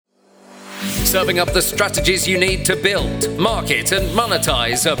serving up the strategies you need to build, market, and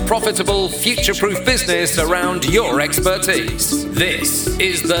monetize a profitable, future-proof business around your expertise. This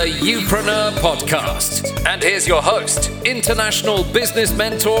is the Youpreneur Podcast. And here's your host, international business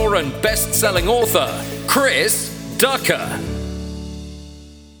mentor and best-selling author, Chris Ducker.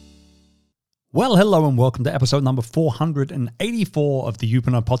 Well, hello and welcome to episode number 484 of the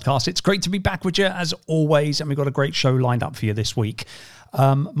Youpreneur Podcast. It's great to be back with you as always, and we've got a great show lined up for you this week.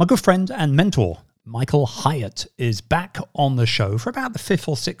 My good friend and mentor, Michael Hyatt, is back on the show for about the fifth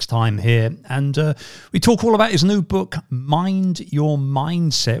or sixth time here, and we talk all about his new book, Mind Your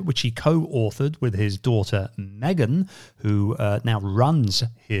Mindset, which he co-authored with his daughter, Megan, who now runs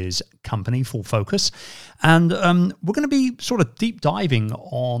his company, Full Focus. And we're going to be sort of deep diving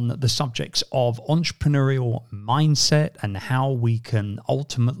on the subjects of entrepreneurial mindset and how we can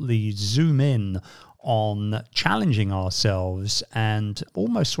ultimately zoom in on challenging ourselves and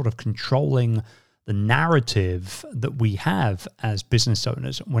almost sort of controlling the narrative that we have as business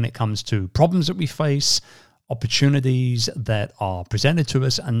owners when it comes to problems that we face, opportunities that are presented to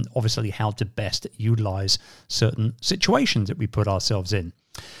us, and obviously how to best utilize certain situations that we put ourselves in.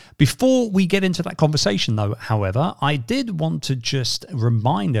 Before we get into that conversation, though, however, I did want to just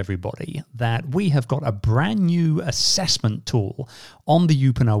remind everybody that we have got a brand new assessment tool on the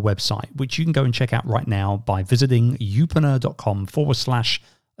Youpreneur website, which you can go and check out right now by visiting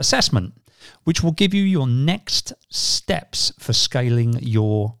youpreneur.com/assessment, which will give you your next steps for scaling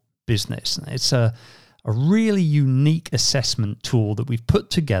your business. It's a really unique assessment tool that we've put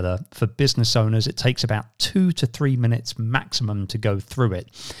together for business owners. It takes about 2 to 3 minutes maximum to go through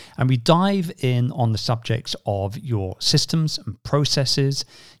it. And we dive in on the subjects of your systems and processes,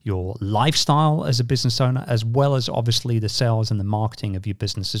 your lifestyle as a business owner, as well as obviously the sales and the marketing of your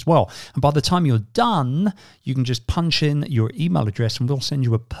business as well. And by the time you're done, you can just punch in your email address and we'll send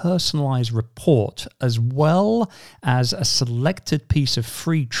you a personalized report, as well as a selected piece of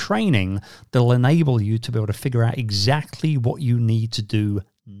free training that'll enable you to be able to figure out exactly what you need to do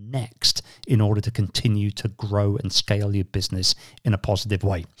next in order to continue to grow and scale your business in a positive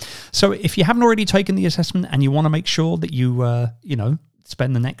way. So if you haven't already taken the assessment and you want to make sure that you,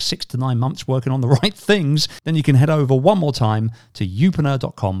 spend the next 6 to 9 months working on the right things, then you can head over one more time to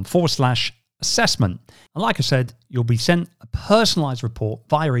youpreneur.com/assessment. And like I said, you'll be sent a personalized report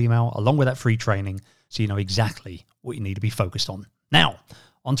via email along with that free training, so you know exactly what you need to be focused on. Now,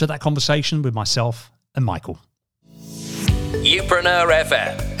 onto that conversation with myself and Michael. Youpreneur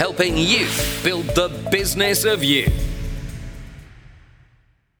FM, helping you build the business of you.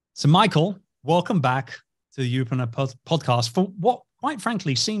 So Michael, welcome back to the Youpreneur Podcast for what, quite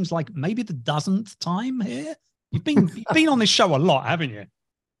frankly, seems like maybe the dozenth time here. You've been on this show a lot, haven't you?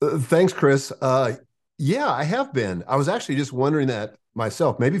 Thanks, Chris. Yeah, I have been. I was actually just wondering that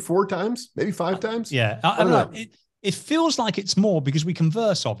myself. Maybe 4 times, maybe 5 times. Yeah, I don't know. It feels like it's more because we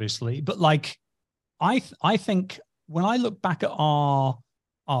converse, obviously. But like, I think when I look back at our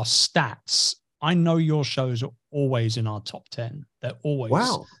stats, I know your shows are always in our top 10. They're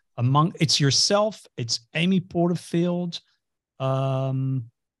always among. It's yourself. It's Amy Porterfield. And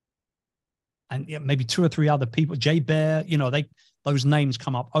yeah, maybe 2 or 3 other people, Jay Bear, those names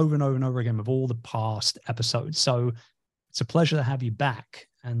come up over and over and over again with all the past episodes. So it's a pleasure to have you back.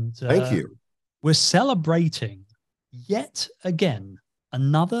 And thank you. We're celebrating yet again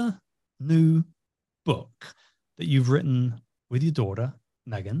another new book that you've written with your daughter,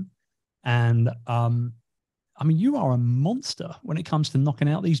 Megan. And you are a monster when it comes to knocking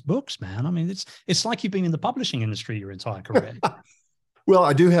out these books, man. I mean, it's like you've been in the publishing industry your entire career. Well,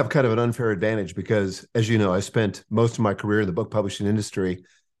 I do have kind of an unfair advantage because, as you know, I spent most of my career in the book publishing industry.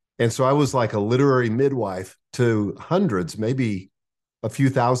 And so I was like a literary midwife to hundreds, maybe a few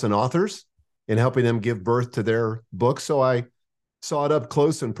thousand authors, in helping them give birth to their books. So I saw it up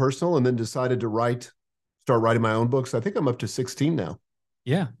close and personal, and then decided to start writing my own books. I think I'm up to 16 now.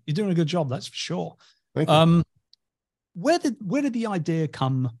 Yeah, you're doing a good job, that's for sure. Thank you. Where did the idea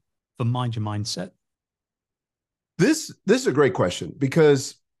come for Mind Your Mindset? This is a great question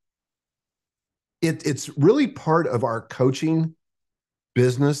because it's really part of our coaching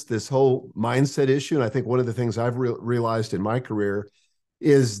business, this whole mindset issue. And I think one of the things I've realized in my career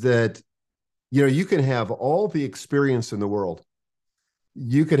is that, you can have all the experience in the world.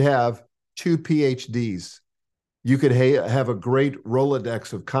 You could have 2 PhDs. You could have a great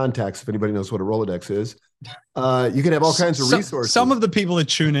Rolodex of contacts, if anybody knows what a Rolodex is. You can have all kinds of resources. Some of the people that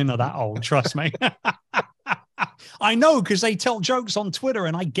tune in are that old, trust me. I know, because they tell jokes on Twitter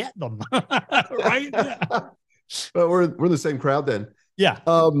and I get them. Right? Yeah. Well, we're in the same crowd then. Yeah.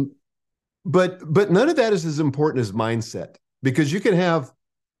 But none of that is as important as mindset, because you can have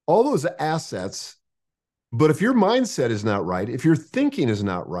all those assets. But if your mindset is not right, if your thinking is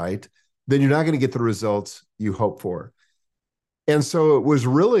not right, then you're not going to get the results you hope for. And so it was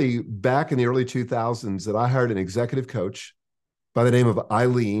really back in the early 2000s that I hired an executive coach by the name of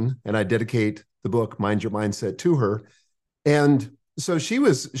Eileen, and I dedicate the book Mind Your Mindset to her. And so she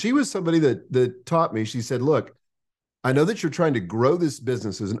was somebody that taught me. She said, look, I know that you're trying to grow this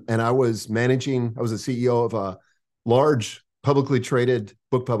business. And I was the CEO of a large publicly traded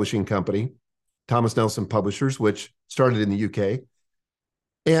book publishing company, Thomas Nelson Publishers, which started in the UK.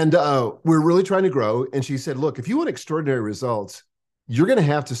 And we're really trying to grow. And she said, look, if you want extraordinary results, you're going to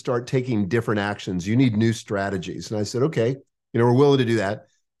have to start taking different actions. You need new strategies. And I said, okay, we're willing to do that.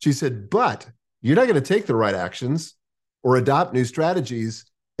 She said, but you're not going to take the right actions or adopt new strategies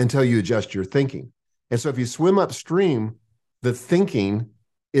until you adjust your thinking. And so if you swim upstream, the thinking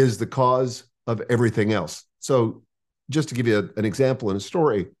is the cause of everything else. So just to give you an example and a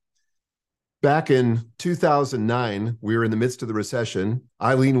story, back in 2009, we were in the midst of the recession.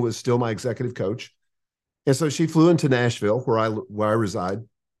 Eileen was still my executive coach. And so she flew into Nashville, where I reside,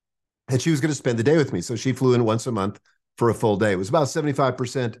 and she was going to spend the day with me. So she flew in once a month for a full day. It was about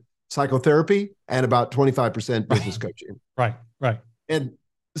 75% psychotherapy and about 25% business coaching. Right. And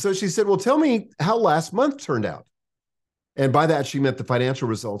so she said, well, tell me how last month turned out. And by that, she meant the financial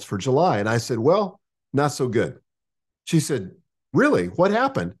results for July. And I said, well, not so good. She said, really? What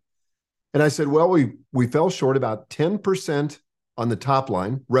happened? And I said, well, we fell short about 10% on the top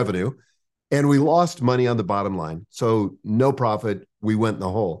line revenue, and we lost money on the bottom line. So no profit. We went in the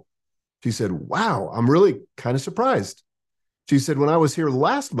hole. She said, wow, I'm really kind of surprised. She said, when I was here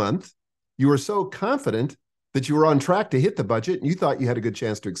last month, you were so confident that you were on track to hit the budget and you thought you had a good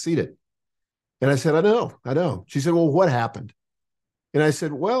chance to exceed it. And I said, I know. She said, well, what happened? And I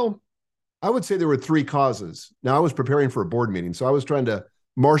said, well, I would say there were three causes. Now, I was preparing for a board meeting, so I was trying to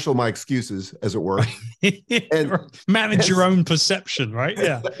marshal my excuses, as it were. And manage your own perception, right?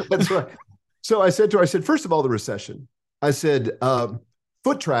 Yeah. That's right. So I said to her, first of all, the recession. I said,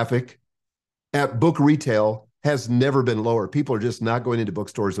 foot traffic at book retail has never been lower. People are just not going into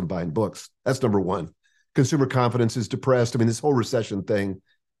bookstores and buying books. That's number one. Consumer confidence is depressed. I mean, this whole recession thing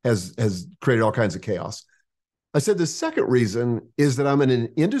has created all kinds of chaos. I said the second reason is that I'm in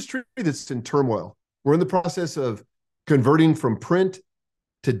an industry that's in turmoil. We're in the process of converting from print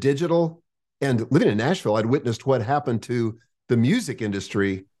to digital. And living in Nashville, I'd witnessed what happened to the music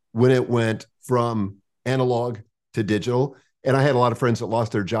industry when it went from analog to digital. And I had a lot of friends that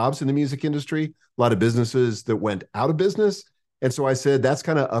lost their jobs in the music industry, a lot of businesses that went out of business. And so I said, that's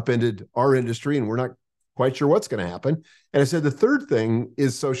kind of upended our industry, and we're not quite sure what's going to happen. And I said, the third thing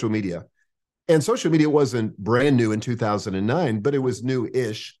is social media. And social media wasn't brand new in 2009, but it was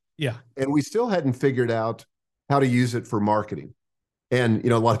new-ish. Yeah. And we still hadn't figured out how to use it for marketing. And,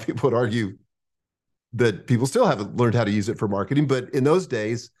 a lot of people would argue that people still haven't learned how to use it for marketing. But in those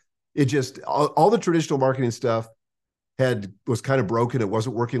days, it just, all the traditional marketing stuff was kind of broken. It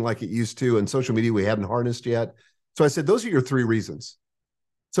wasn't working like it used to. And social media, we hadn't harnessed yet. So I said, those are your three reasons.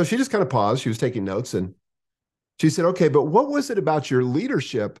 So she just kind of paused. She was taking notes, and she said, okay, but what was it about your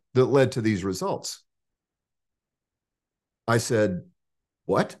leadership that led to these results? I said,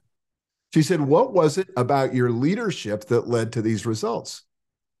 what? She said, what was it about your leadership that led to these results?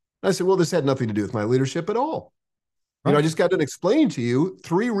 I said, well, this had nothing to do with my leadership at all. Right. I just got done explaining to you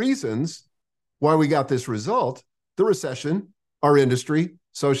three reasons why we got this result: the recession, our industry,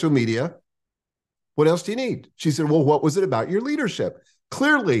 social media. What else do you need? She said, well, what was it about your leadership?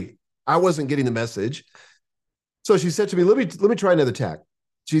 Clearly, I wasn't getting the message. So she said to me, let me try another tack.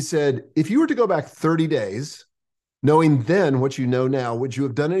 She said, if you were to go back 30 days, knowing then what you know now, would you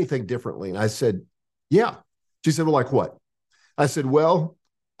have done anything differently? And I said, yeah. She said, well, like what? I said, well,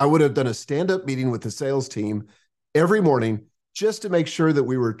 I would have done a stand-up meeting with the sales team every morning just to make sure that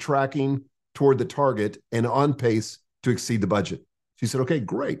we were tracking toward the target and on pace to exceed the budget. She said, okay,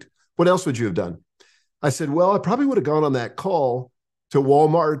 great. What else would you have done? I said, well, I probably would have gone on that call to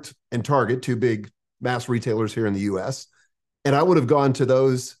Walmart and Target, two big mass retailers here in the US. And I would have gone to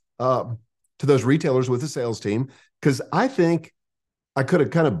those retailers with the sales team, because I think I could have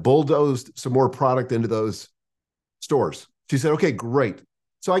kind of bulldozed some more product into those stores. She said, okay, great.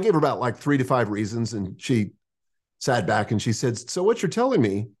 So I gave her about like 3 to 5 reasons, and she sat back and she said, so what you're telling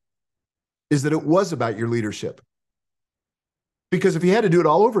me is that it was about your leadership. Because if you had to do it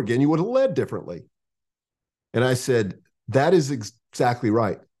all over again, you would have led differently. And I said, that is exactly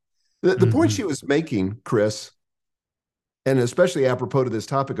right. The point she was making, Chris, and especially apropos to this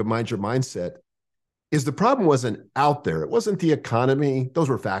topic of Mind Your Mindset, is the problem wasn't out there. It wasn't the economy. Those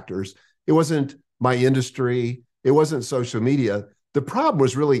were factors. It wasn't my industry. It wasn't social media. The problem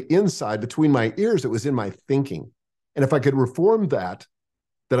was really inside between my ears. It was in my thinking. And if I could reform that,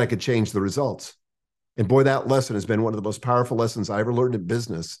 then I could change the results. And boy, that lesson has been one of the most powerful lessons I ever learned in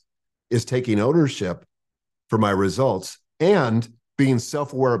business, is taking ownership for my results and being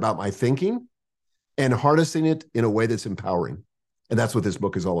self-aware about my thinking and harnessing it in a way that's empowering. And that's what this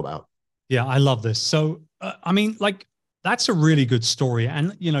book is all about. Yeah, I love this. So, I mean, like, that's a really good story.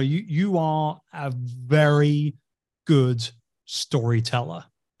 And, you know, you are a very good storyteller,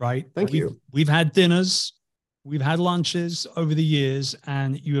 right? Thank you. We've had dinners, we've had lunches over the years,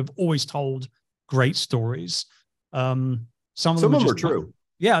 and you have always told great stories. Some of them are true.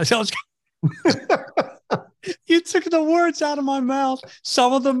 Yeah. So you took the words out of my mouth.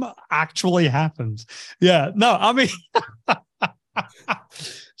 Some of them actually happened. Yeah. No, I mean,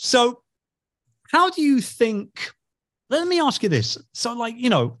 so how do you think, let me ask you this. So, like, you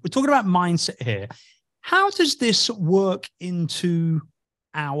know, we're talking about mindset here. How does this work into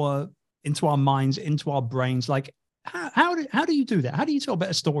our minds, into our brains? Like, how do you do that? How do you tell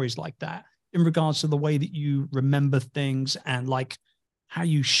better stories like that in regards to the way that you remember things and like how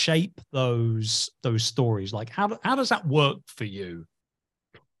you shape those stories? Like, how does that work for you?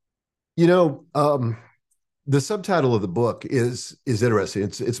 You know, the subtitle of the book is interesting.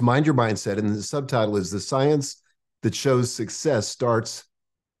 It's Mind Your Mindset, and the subtitle is The Science That Shows Success Starts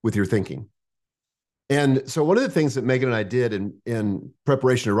with Your Thinking. And so one of the things that Megan and I did in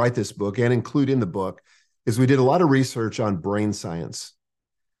preparation to write this book and include in the book is we did a lot of research on brain science.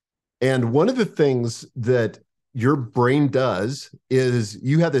 And one of the things that your brain does is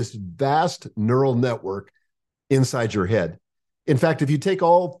you have this vast neural network inside your head. In fact, if you take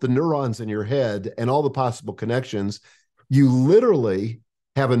all the neurons in your head and all the possible connections, you literally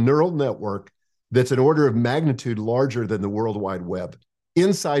have a neural network that's an order of magnitude larger than the World Wide Web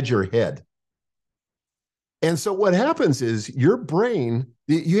inside your head. And so what happens is your brain,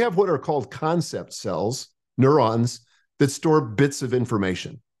 you have what are called concept cells, neurons, that store bits of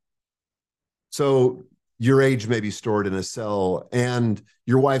information. So your age may be stored in a cell, and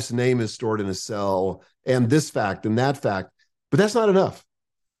your wife's name is stored in a cell, and this fact and that fact, but that's not enough.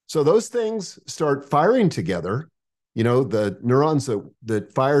 So those things start firing together, you know, the neurons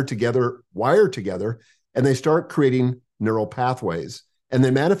that fire together, wire together, and they start creating neural pathways, and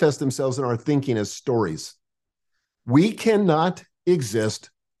they manifest themselves in our thinking as stories. We cannot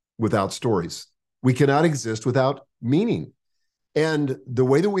exist without stories. We cannot exist without meaning. And the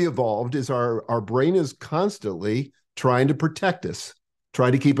way that we evolved is our brain is constantly trying to protect us,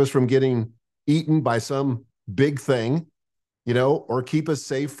 trying to keep us from getting eaten by some big thing, you know, or keep us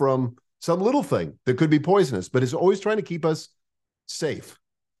safe from some little thing that could be poisonous, but it's always trying to keep us safe,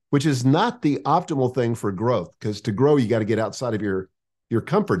 which is not the optimal thing for growth, because to grow, you got to get outside of your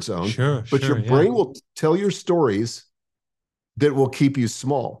comfort zone. Sure, but your brain will tell your stories that will keep you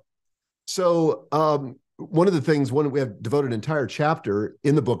small. So one of the things, we have devoted an entire chapter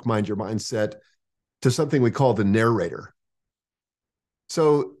in the book, Mind Your Mindset, to something we call the narrator.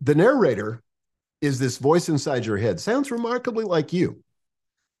 So the narrator is this voice inside your head. Sounds remarkably like you.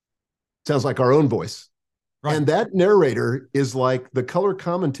 Sounds like our own voice. Right. And that narrator is like the color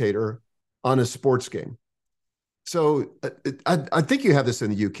commentator on a sports game. So I think you have this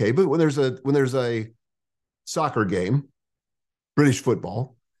in the UK, but when there's a soccer game, British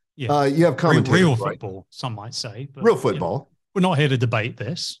football, you have commentators. Real football, some might say. But, real football. You know, we're not here to debate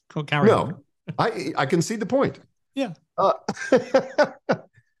this. Carry on. I can see the point. Yeah.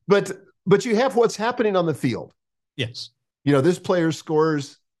 But you have what's happening on the field. Yes. You know, this player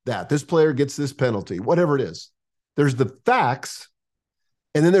scores that. This player gets this penalty, whatever it is. There's the facts,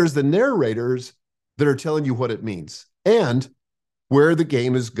 and then there's the narrators that are telling you what it means and where the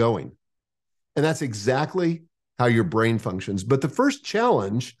game is going. And that's exactly how your brain functions. But the first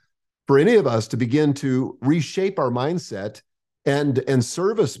challenge for any of us to begin to reshape our mindset and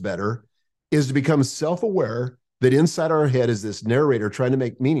serve us better is to become self-aware that inside our head is this narrator trying to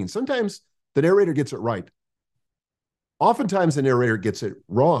make meaning. Sometimes the narrator gets it right. Oftentimes the narrator gets it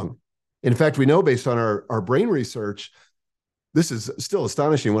wrong. In fact, we know based on our brain research, this is still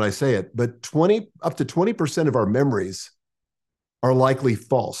astonishing when I say it, but up to 20% of our memories are likely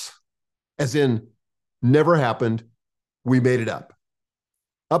false, as in never happened, we made it up.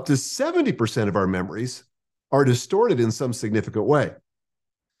 Up to 70% of our memories are distorted in some significant way.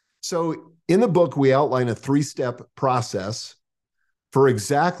 So in the book, we outline a 3-step process for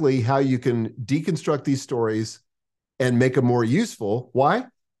exactly how you can deconstruct these stories and make them more useful. Why?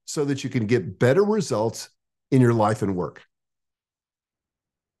 So that you can get better results in your life and work.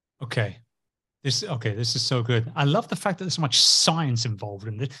 Okay. This is so good. I love the fact that there's so much science involved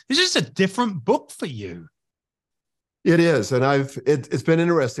in this. This is a different book for you. It is. And it's been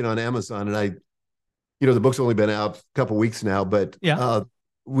interesting on Amazon. And the book's only been out a couple of weeks now, but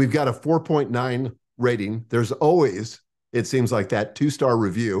we've got a 4.9 rating. There's always, it seems like, that 2-star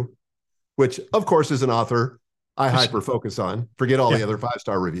review, which of course as an author, I hyper focus on. Forget all the other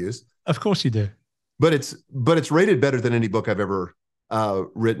 5-star reviews. Of course you do. But it's rated better than any book I've ever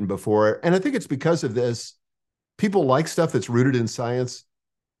written before. And I think it's because of this. People like stuff that's rooted in science,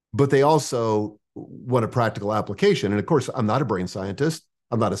 but they also want a practical application. And of course, I'm not a brain scientist.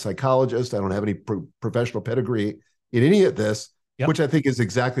 I'm not a psychologist. I don't have any professional pedigree in any of this, which I think is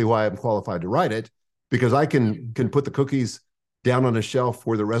exactly why I'm qualified to write it, because I can put the cookies down on a shelf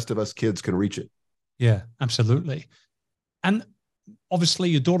where the rest of us kids can reach it. Yeah, absolutely. And obviously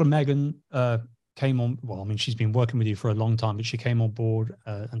your daughter, Megan, came on, well, I mean, she's been working with you for a long time, but she came on board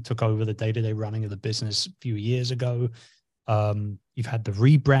and took over the day-to-day running of the business a few years ago. You've had the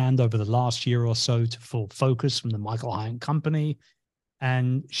rebrand over the last year or so to Full Focus from the Michael Hyatt Company,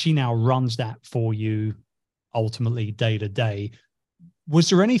 and she now runs that for you ultimately day to day. Was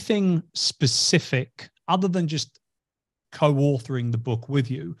there anything specific other than just co-authoring the book with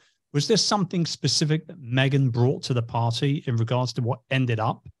you? Was there something specific that Megan brought to the party in regards to what ended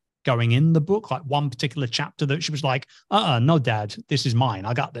up going in the book? Like one particular chapter that she was like, no, Dad, this is mine.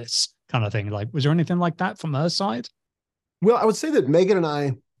 I got this kind of thing. Like, was there anything like that from her side? Well, I would say that Megan and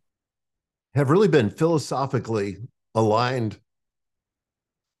I have really been philosophically aligned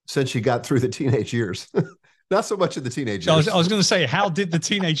since she got through the teenage years. Not so much in the teenage years. I was going to say, how did the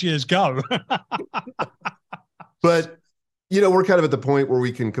teenage years go? But, we're kind of at the point where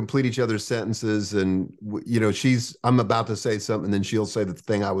we can complete each other's sentences, and, I'm about to say something, and then she'll say the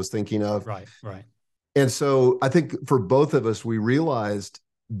thing I was thinking of. Right. And so I think for both of us, we realized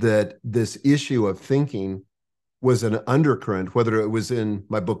that this issue of thinking was an undercurrent, whether it was in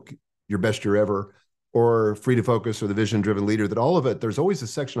my book, Your Best Year Ever, or Free to Focus, or The Vision-Driven Leader, that all of it, there's always a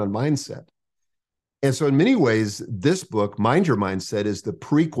section on mindset. And so in many ways, this book, Mind Your Mindset, is the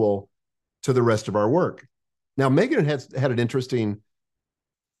prequel to the rest of our work. Now, Megan had an interesting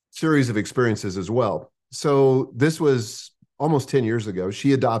series of experiences as well. So this was almost 10 years ago.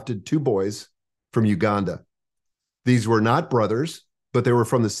 She adopted 2 boys from Uganda. These were not brothers, but they were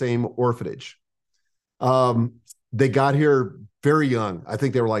from the same orphanage. They got here very young. I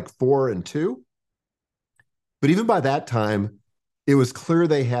think they were like 4 and 2. But even by that time, it was clear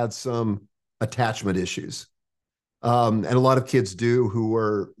they had some attachment issues. And a lot of kids do who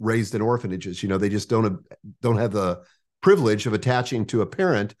were raised in orphanages. They just don't have the privilege of attaching to a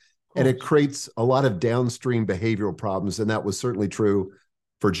parent, and it creates a lot of downstream behavioral problems. And that was certainly true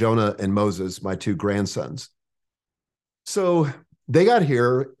for Jonah and Moses, my 2 grandsons. So they got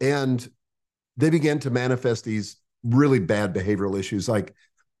here and they began to manifest these really bad behavioral issues. Like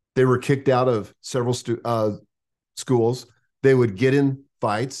they were kicked out of several schools. They would get in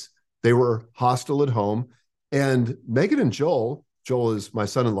fights. They were hostile at home. And Megan and Joel is my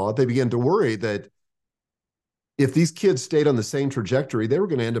son-in-law, they began to worry that if these kids stayed on the same trajectory, they were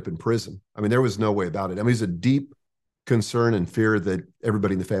going to end up in prison. I mean, there was no way about it. I mean, it was a deep concern and fear that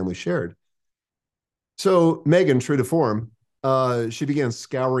everybody in the family shared. So Megan, true to form, she began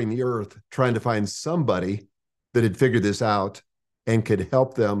scouring the earth, trying to find somebody that had figured this out and could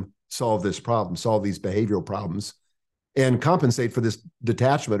help them solve this problem, solve these behavioral problems, and compensate for this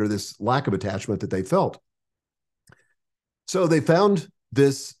detachment or this lack of attachment that they felt. So they found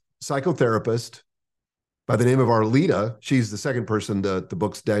this psychotherapist by the name of Arleta. She's the second person the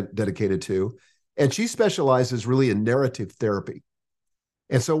book's dedicated to, and she specializes really in narrative therapy.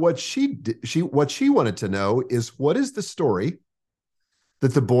 And so what she wanted to know is, what is the story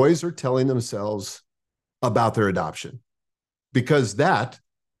that the boys are telling themselves about their adoption? Because that,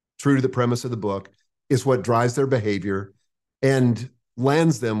 true to the premise of the book, is what drives their behavior and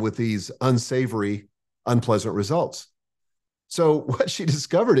lands them with these unsavory, unpleasant results. So what she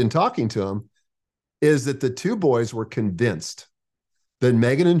discovered in talking to them is that the 2 boys were convinced that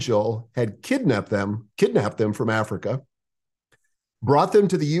Megan and Joel had kidnapped them from Africa, brought them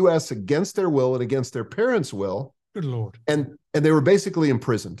to the U.S. against their will and against their parents' will. Good Lord. And they were basically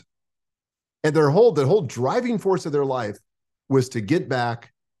imprisoned. And the whole driving force of their life was to get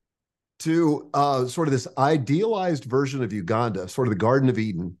back to sort of this idealized version of Uganda, sort of the Garden of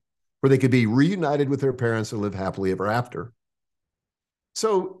Eden, where they could be reunited with their parents and live happily ever after.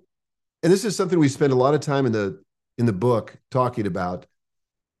 So, and this is something we spend a lot of time in the book talking about.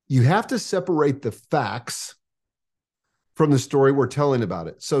 You have to separate the facts from the story we're telling about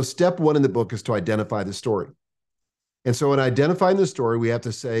it. So step 1 in the book is to identify the story. And so in identifying the story, we have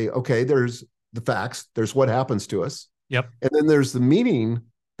to say, okay, there's the facts, there's what happens to us. Yep. And then there's the meaning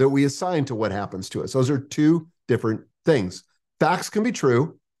that we assign to what happens to us. Those are 2 different things. Facts can be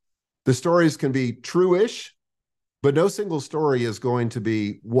true. The stories can be true-ish, but no single story is going to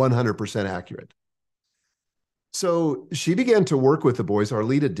be 100% accurate. So she began to work with the boys,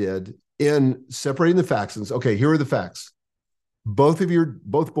 Arleta did, in separating the facts. And okay, here are the facts.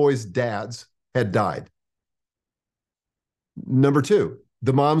 Both boys' dads had died. Number two,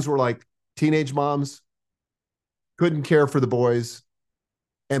 the moms were like teenage moms, couldn't care for the boys,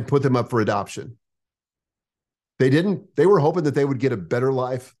 and put them up for adoption. They were hoping that they would get a better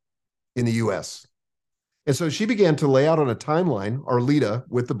life in the US. And so she began to lay out on a timeline, Arleta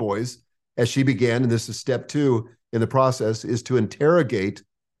with the boys, as she began, and this is step 2 in the process, is to interrogate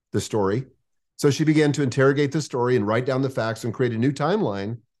the story. So she began to interrogate the story and write down the facts and create a new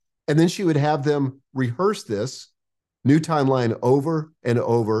timeline. And then she would have them rehearse this new timeline over and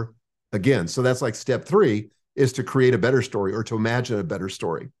over again. So that's like step 3, is to create a better story or to imagine a better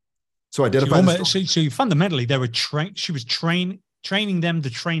story. So identify. So fundamentally, she was training them to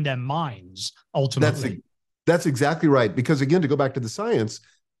train their minds ultimately. That's exactly right. Because again, to go back to the science,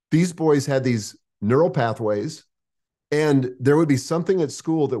 these boys had these neural pathways, and there would be something at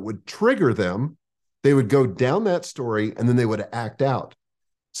school that would trigger them. They would go down that story, and then they would act out.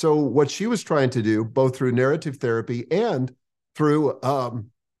 So what she was trying to do, both through narrative therapy and through, what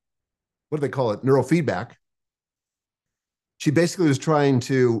do they call it? Neurofeedback. She basically was trying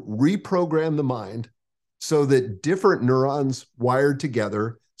to reprogram the mind so that different neurons wired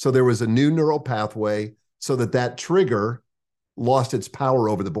together. So there was a new neural pathway so that trigger lost its power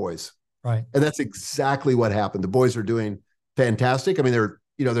over the boys. Right. And that's exactly what happened. The boys are doing fantastic. I mean,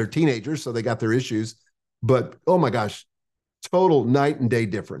 they're teenagers, so they got their issues, but oh my gosh, total night and day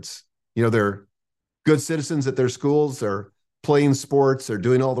difference. They're good citizens at their schools. They're playing sports. They're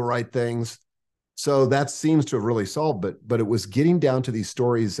doing all the right things. So that seems to have really solved it, but it was getting down to these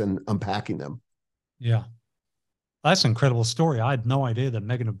stories and unpacking them. Yeah. That's an incredible story. I had no idea that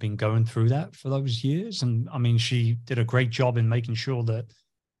Megan had been going through that for those years. And I mean, she did a great job in making sure that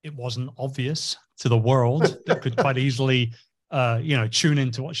it wasn't obvious to the world that could quite easily, tune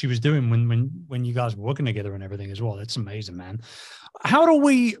into what she was doing when you guys were working together and everything as well. That's amazing, man. How do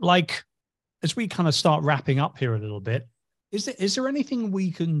we, as we kind of start wrapping up here a little bit, is there anything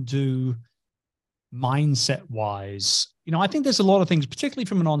we can do mindset wise? I think there's a lot of things, particularly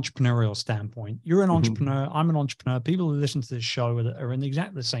from an entrepreneurial standpoint. You're an entrepreneur. I'm an entrepreneur. People who listen to this show are in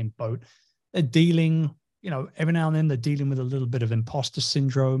exactly the same boat. They're dealing, every now and then they're dealing with a little bit of imposter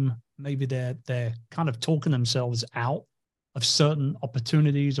syndrome. Maybe they're kind of talking themselves out of certain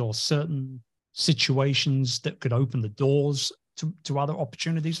opportunities or certain situations that could open the doors to other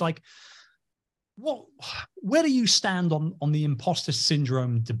opportunities. Where do you stand on the imposter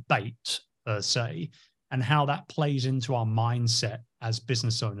syndrome debate, per se, and how that plays into our mindset as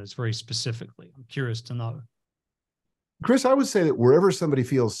business owners very specifically? I'm curious to know. Chris, I would say that wherever somebody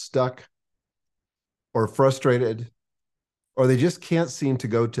feels stuck or frustrated, or they just can't seem to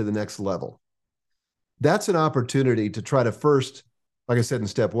go to the next level, that's an opportunity to try to first, like I said in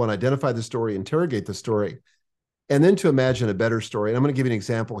step 1, identify the story, interrogate the story, and then to imagine a better story. And I'm going to give you an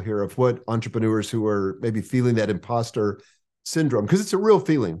example here of what entrepreneurs who are maybe feeling that imposter syndrome, because it's a real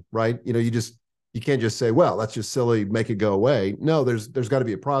feeling, right? You can't just say, well, that's just silly, make it go away. No, there's got to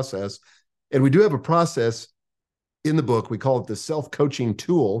be a process. And we do have a process in the book. We call it the self-coaching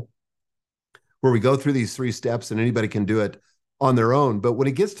tool, where we go through these 3 steps and anybody can do it on their own. But when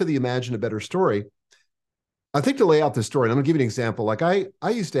it gets to the imagine a better story, I think to lay out the story, and I'm going to give you an example. I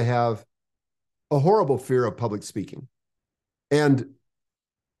used to have a horrible fear of public speaking. And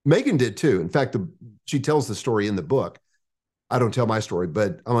Megan did too. In fact, she tells the story in the book. I don't tell my story,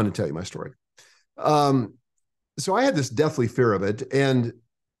 but I want to tell you my story. So I had this deathly fear of it. And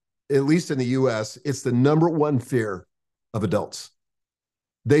at least in the US, it's the number 1 fear of adults.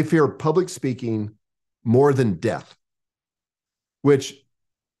 They fear public speaking more than death, which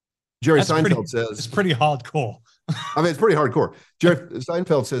Jerry Seinfeld says. It's pretty hardcore. I mean, it's pretty hardcore. Jerry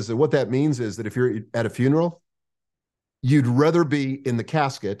Seinfeld says that what that means is that if you're at a funeral, you'd rather be in the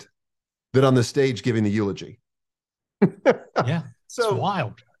casket than on the stage giving the eulogy. Yeah. So it's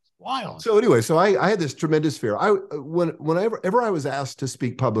wild. So anyway, I had this tremendous fear. Whenever I was asked to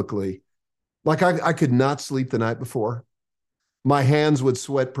speak publicly, I could not sleep the night before. My hands would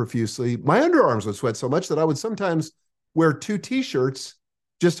sweat profusely. My underarms would sweat so much that I would sometimes wear 2 T-shirts,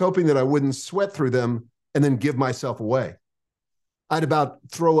 just hoping that I wouldn't sweat through them and then give myself away. I'd about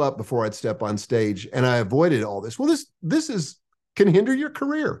throw up before I'd step on stage, and I avoided all this. Well, this can hinder your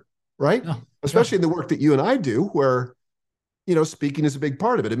career, right? Oh, especially in the work that you and I do, where speaking is a big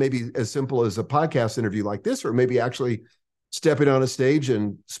part of it. It may be as simple as a podcast interview like this, or maybe actually stepping on a stage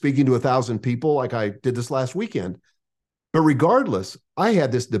and speaking to 1,000 people like I did this last weekend. But regardless, I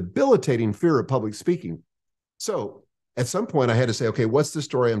had this debilitating fear of public speaking. So at some point I had to say, okay, what's the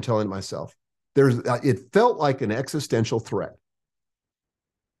story I'm telling myself? It felt like an existential threat.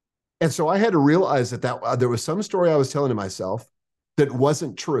 And so I had to realize that there was some story I was telling to myself that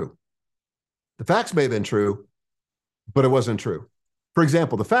wasn't true. The facts may have been true, but it wasn't true. For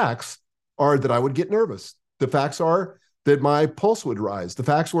example, the facts are that I would get nervous. The facts are that my pulse would rise. The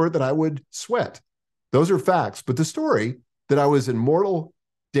facts were that I would sweat. Those are facts. But the story that I was in mortal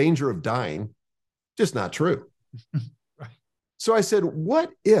danger of dying, just not true. Right. So I said,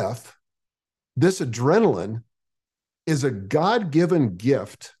 what if this adrenaline is a God-given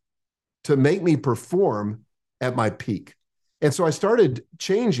gift to make me perform at my peak? And so I started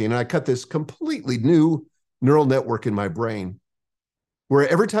changing, and I cut this completely new neural network in my brain, where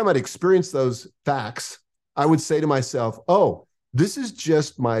every time I'd experience those facts, I would say to myself, oh, this is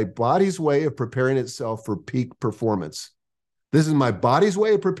just my body's way of preparing itself for peak performance. This is my body's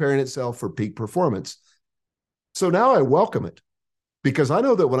way of preparing itself for peak performance. So now I welcome it, because I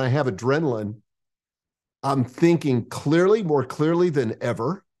know that when I have adrenaline, I'm thinking clearly, more clearly than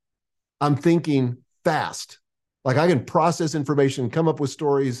ever. I'm thinking fast. Like I can process information, come up with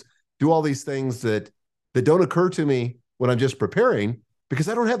stories, do all these things that don't occur to me when I'm just preparing, because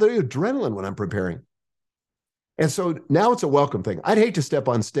I don't have the adrenaline when I'm preparing. And so now it's a welcome thing. I'd hate to step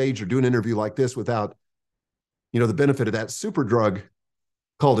on stage or do an interview like this without, the benefit of that super drug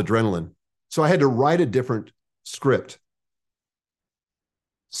called adrenaline. So I had to write a different script.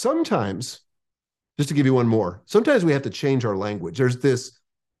 Sometimes, just to give you one more, sometimes we have to change our language. There's this,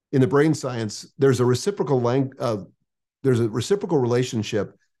 in the brain science, there's a reciprocal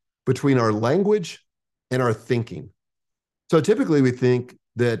relationship between our language and our thinking. So typically we think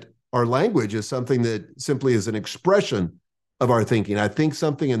that our language is something that simply is an expression of our thinking. I think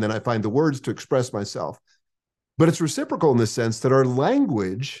something and then I find the words to express myself. But it's reciprocal in the sense that our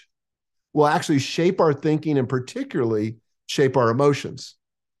language will actually shape our thinking and particularly shape our emotions.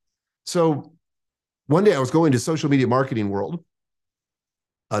 So one day I was going to Social Media Marketing World,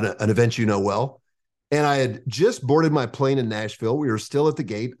 an event you know well, and I had just boarded my plane in Nashville. We were still at the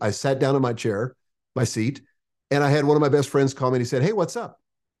gate. I sat down in my seat, and I had one of my best friends call me and he said, "Hey, what's up?"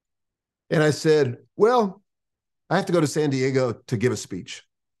 And I said, "Well, I have to go to San Diego to give a speech."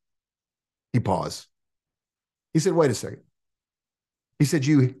 He paused. He said, "Wait a second." He said,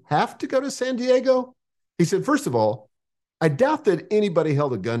 "You have to go to San Diego?" He said, "First of all, I doubt that anybody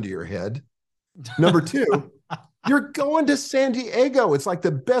held a gun to your head. Number two, you're going to San Diego. It's like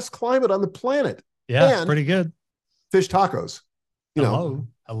the best climate on the planet. Yeah, and it's pretty good. Fish tacos, Hello.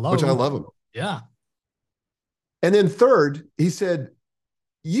 which I love them." Yeah. And then third, he said,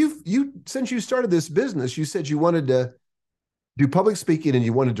 you since you started this business, you said you wanted to do public speaking and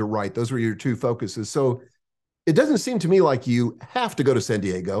you wanted to write. Those were your two focuses. So it doesn't seem to me like you have to go to San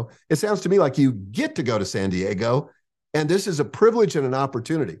Diego. It sounds to me like you get to go to San Diego, and this is a privilege and an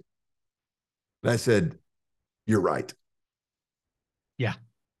opportunity. And I said, "You're right." Yeah.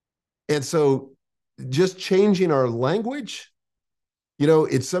 And so just changing our language,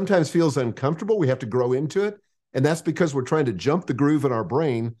 it sometimes feels uncomfortable. We have to grow into it. And that's because we're trying to jump the groove in our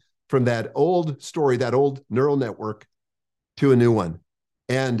brain from that old story, that old neural network, to a new one.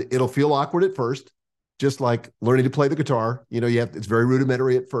 And it'll feel awkward at first, just like learning to play the guitar. It's very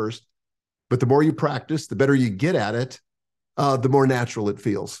rudimentary at first, but the more you practice, the better you get at it, the more natural it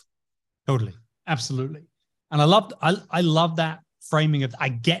feels. Totally. Absolutely. And I love that framing of I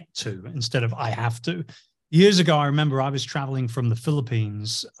get to instead of I have to. Years ago, I remember I was traveling from the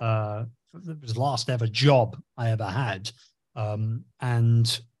Philippines. It was the last ever job I ever had.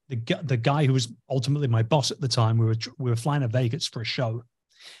 And the guy who was ultimately my boss at the time, we were flying to Vegas for a show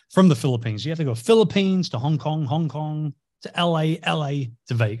from the Philippines. You have to go Philippines to Hong Kong to LA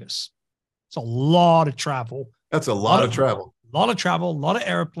to Vegas. It's a lot of travel. That's a lot of travel. A lot of travel, a lot of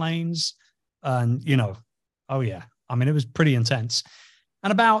airplanes. And, oh yeah. I mean, it was pretty intense.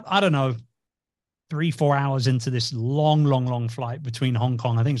 And about, 3-4 hours into this long flight between Hong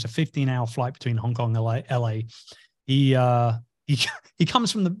Kong, I think it's a 15-hour flight between Hong Kong and LA. He comes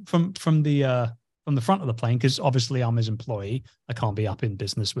from the front of the plane, because obviously I'm his employee. I can't be up in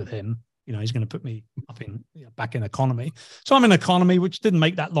business with him. He's going to put me back in economy. So I'm in economy, which didn't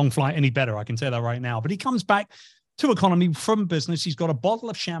make that long flight any better. I can tell that right now. But he comes back to economy from business. He's got a bottle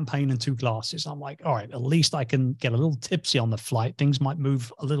of champagne and 2 glasses. I'm like, all right, at least I can get a little tipsy on the flight. Things might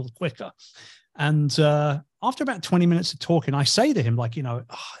move a little quicker. And after about 20 minutes of talking, I say to him,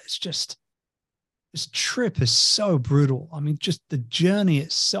 it's just, this trip is so brutal. I mean, just the journey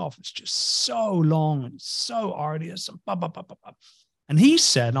itself is just so long and so arduous. And he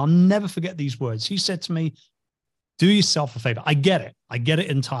said, I'll never forget these words. He said to me, do yourself a favor. I get it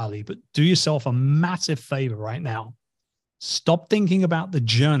entirely, but do yourself a massive favor right now. Stop thinking about the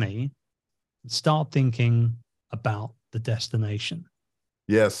journey and start thinking about the destination.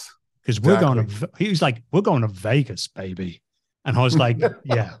 Yes. Because he was like, we're going to Vegas, baby. And I was like,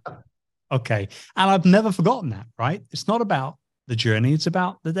 yeah, okay. And I've never forgotten that, right? It's not about the journey, it's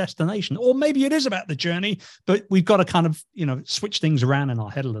about the destination. Or maybe it is about the journey, but we've got to kind of, switch things around in our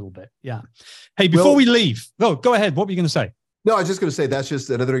head a little bit. Yeah. Hey, before we leave, go ahead. What were you going to say? No, I was just going to say that's just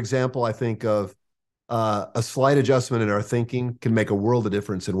another example, I think, of a slight adjustment in our thinking can make a world of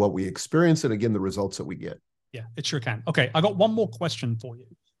difference in what we experience and, again, the results that we get. Yeah, it sure can. Okay, I got one more question for you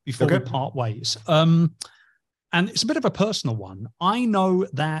before we part ways. And it's a bit of a personal one. I know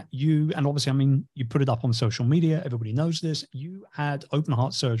that you, and obviously, you put it up on social media. Everybody knows this. You had open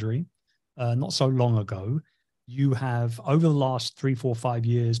heart surgery not so long ago. You have, over the last 3, 4, 5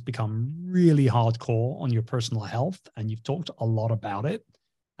 years, become really hardcore on your personal health, and you've talked a lot about it.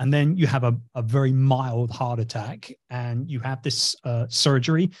 And then you have a very mild heart attack, and you have this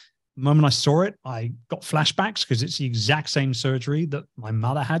surgery. The moment I saw it, I got flashbacks because it's the exact same surgery that my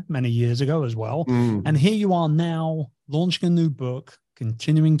mother had many years ago as well. And here you are now launching a new book,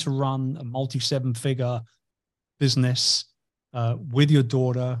 continuing to run a multi-7-figure business with your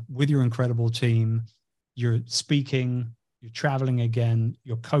daughter, with your incredible team. You're speaking, you're traveling again,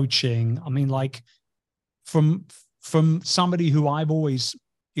 you're coaching. From somebody who I've always,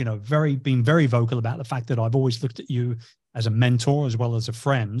 been very vocal about the fact that I've always looked at you as a mentor as well as a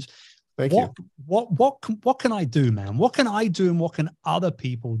friend. Thank you. What can I do, man? What can I do and what can other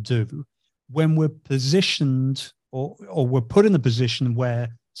people do when we're positioned or we're put in a position where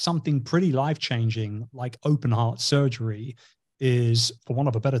something pretty life-changing like open heart surgery is, for want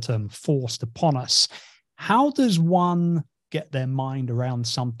of a better term, forced upon us? How does one get their mind around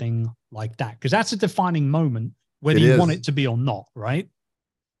something like that? Because that's a defining moment, whether you want it to be or not, right?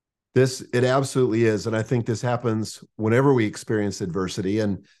 It absolutely is. And I think this happens whenever we experience adversity.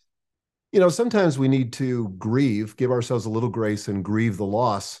 And, sometimes we need to give ourselves a little grace and grieve the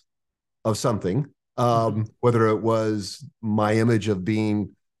loss of something, whether it was my image of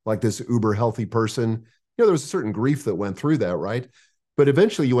being like this uber healthy person. There was a certain grief that went through that, right? But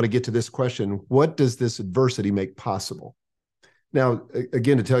eventually you want to get to this question: what does this adversity make possible? Now,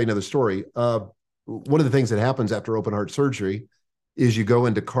 again, to tell you another story, one of the things that happens after open heart surgery is you go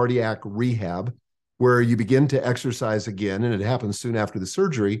into cardiac rehab, where you begin to exercise again, and it happens soon after the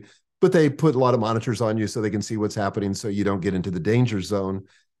surgery, but they put a lot of monitors on you so they can see what's happening so you don't get into the danger zone.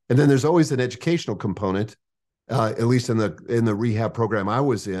 And then there's always an educational component, at least in the rehab program I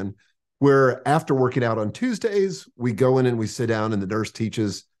was in, where after working out on Tuesdays, we go in and we sit down and the nurse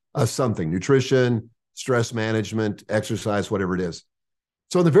teaches us something: nutrition, stress management, exercise, whatever it is.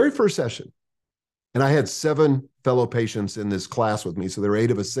 So in the very first session, and I had 7 fellow patients in this class with me, so there were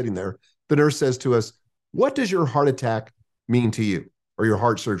 8 of us sitting there, the nurse says to us, "What does your heart attack mean to you, or your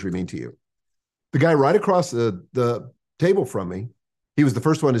heart surgery mean to you?" The guy right across the table from me, he was the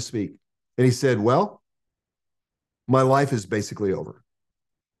first one to speak. And he said, "Well, my life is basically over."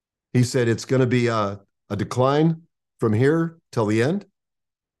 He said, "It's going to be a decline from here till the end,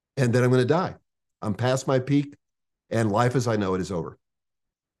 and then I'm going to die. I'm past my peak, and life as I know it is over."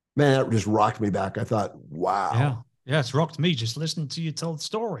 Man, that just rocked me back. I thought, wow. Yeah, it's rocked me just listening to you tell the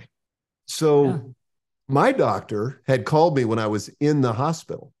story. So my doctor had called me when I was in the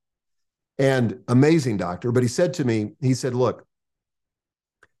hospital, and amazing doctor, but he said to me, look,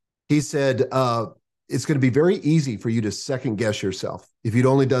 it's going to be very easy for you to second guess yourself if you'd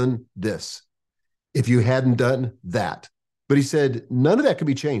only done this, if you hadn't done that. But he said, none of that can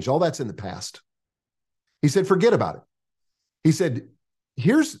be changed. All that's in the past. He said, forget about it. He said,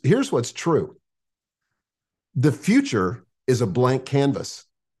 here's what's true. The future is a blank canvas.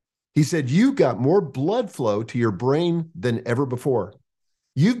 He said, you've got more blood flow to your brain than ever before.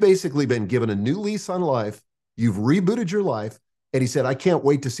 You've basically been given a new lease on life. You've rebooted your life. And he said, I can't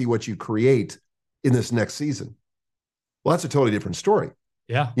wait to see what you create in this next season. Well, that's a totally different story.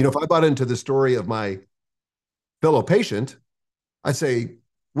 Yeah. If I bought into the story of my fellow patient, I'd say,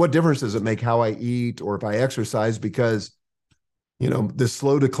 what difference does it make how I eat or if I exercise? Because, the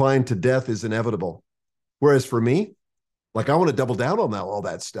slow decline to death is inevitable. Whereas for me, I want to double down on all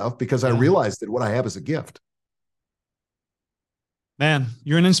that stuff because I realized that what I have is a gift. Man,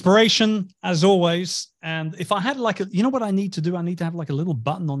 you're an inspiration as always. And if I had what I need to do? I need to have a little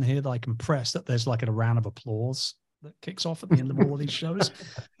button on here that I can press that there's a round of applause that kicks off at the end of all of these shows.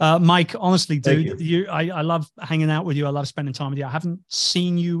 Mike, honestly, dude, I love hanging out with you. I love spending time with you. I haven't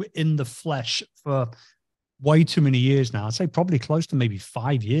seen you in the flesh for way too many years now. I'd say probably close to maybe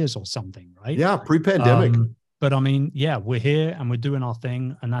 5 years or something, right? Yeah, pre-pandemic. But I mean, yeah, we're here and we're doing our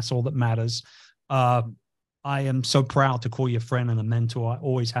thing, and that's all that matters. I am so proud to call you a friend and a mentor. I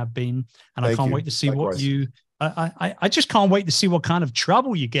always have been. And I can't wait to see what you, I just can't wait to see what kind of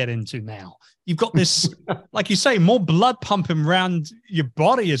trouble you get into now. You've got this, like you say, more blood pumping around your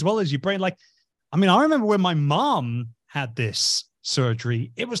body as well as your brain. Like, I mean, I remember when my mom had this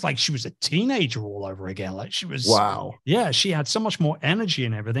surgery, it was like she was a teenager all over again. Like she was, wow. Yeah, she had so much more energy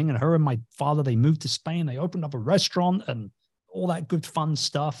and everything. And her and my father, they moved to Spain. They opened up a restaurant and all that good fun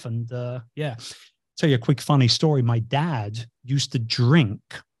stuff. And yeah. Tell you a quick funny story. My dad used to drink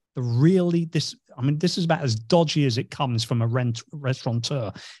this is about as dodgy as it comes from a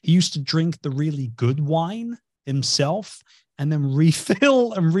restaurateur. He used to drink the really good wine himself and then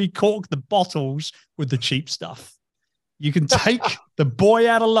refill and recork the bottles with the cheap stuff. You can take the boy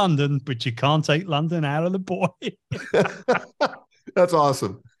out of London, but you can't take London out of the boy. That's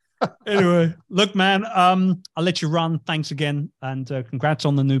awesome. Anyway, look, man, I'll let you run. Thanks again. And congrats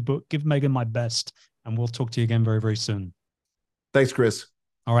on the new book. Give Megan my best. And we'll talk to you again very, very soon. Thanks, Chris.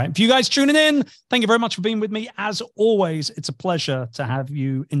 All right. For you guys tuning in, thank you very much for being with me. As always, it's a pleasure to have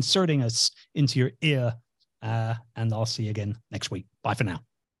you inserting us into your ear. And I'll see you again next week. Bye for now.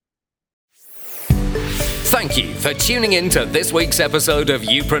 Thank you for tuning in to this week's episode of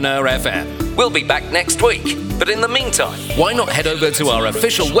Youpreneur FM. We'll be back next week, but in the meantime, why not head over to our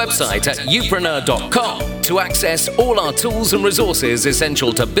official website at youpreneur.com to access all our tools and resources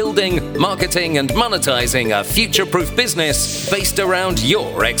essential to building, marketing, and monetizing a future-proof business based around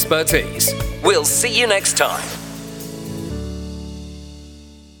your expertise. We'll see you next time.